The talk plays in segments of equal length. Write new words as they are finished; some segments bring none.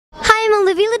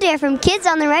Olivia Ladaire from Kids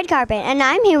on the Red Carpet, and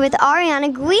I'm here with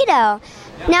Ariana Guido.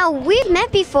 Now, we've met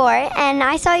before, and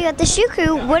I saw you at the Shoe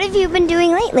Crew. What have you been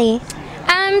doing lately?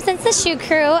 Since the Shoe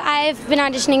Crew, I've been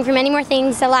auditioning for many more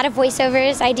things, a lot of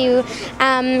voiceovers I do.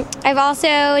 I've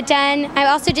also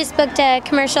just booked a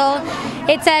commercial.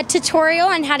 It's a tutorial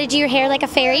on how to do your hair like a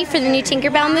fairy for the new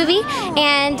Tinkerbell movie.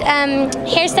 And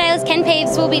hairstylist Ken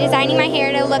Paves will be designing my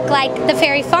hair to look like the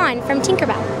fairy fawn from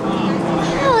Tinkerbell.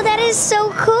 Oh, that is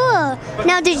so cool.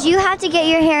 Now, did you have to get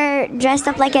your hair dressed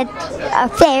up like a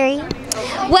fairy?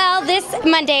 Well, this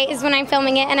Monday is when I'm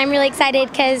filming it, and I'm really excited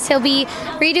because he'll be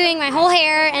redoing my whole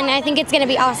hair, and I think it's going to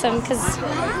be awesome.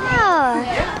 Wow,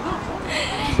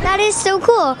 that is so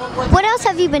cool. What else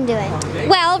have you been doing?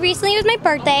 Well, recently it was my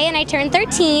birthday, and I turned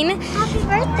 13. Happy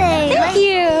birthday. Thank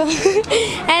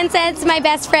you. And since my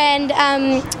best friend,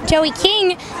 Joey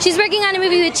King, she's working on a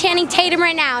movie with Channing Tatum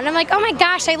right now, and I'm like, oh my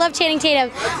gosh, I love Channing Tatum.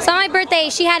 So on my birthday,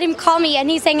 she had him call me, and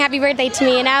he sang happy birthday to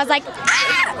me, and I was like,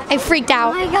 ah! I freaked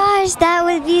out. Oh my gosh, that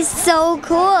would be so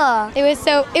cool. It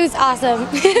was awesome.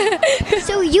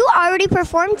 So you already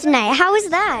performed tonight. How was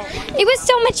that? It was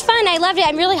so much fun. I loved it.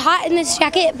 I'm really hot in this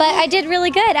jacket, but I did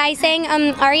really good. I sang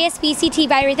R.E.S.P.C.T.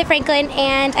 by Aretha Franklin,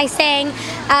 and I sang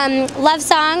Love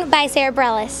Song by Sarah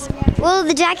Bareilles. Well,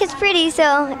 the jacket's pretty,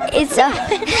 so it's...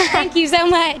 Thank you so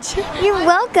much. You're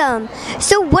welcome.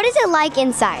 So what is it like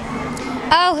inside?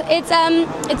 Oh,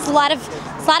 it's a lot of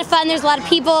fun. There's a lot of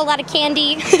people, a lot of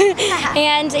candy,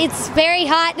 and it's very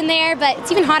hot in there, but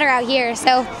it's even hotter out here.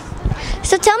 So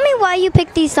tell me why you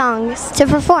picked these songs to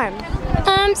perform.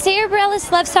 Sarah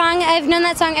Bareilles' Love Song. I've known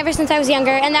that song ever since I was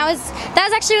younger, and that was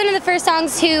actually one of the first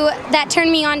songs that turned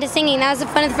me on to singing. That was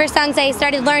one of the first songs I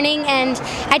started learning, and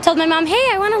I told my mom, hey,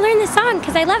 I want to learn this song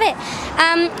because I love it.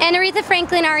 And Aretha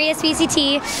Franklin,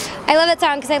 R.E.S.P.C.T. I love that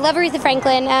song because I love Aretha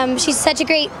Franklin. She's such a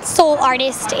great soul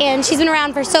artist, and she's been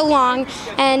around for so long,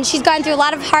 and she's gone through a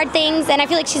lot of hard things, and I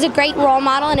feel like she's a great role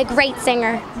model and a great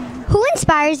singer. Who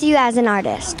inspires you as an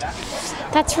artist?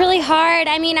 That's really hard.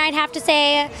 I mean, I'd have to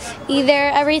say either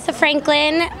Aretha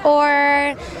Franklin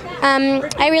or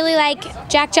I really like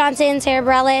Jack Johnson, Sarah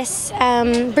Bareilles,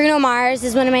 Bruno Mars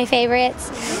is one of my favorites.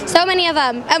 So many of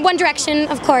them. One Direction,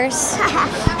 of course. All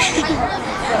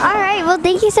right, well,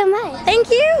 thank you so much. Thank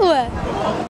you.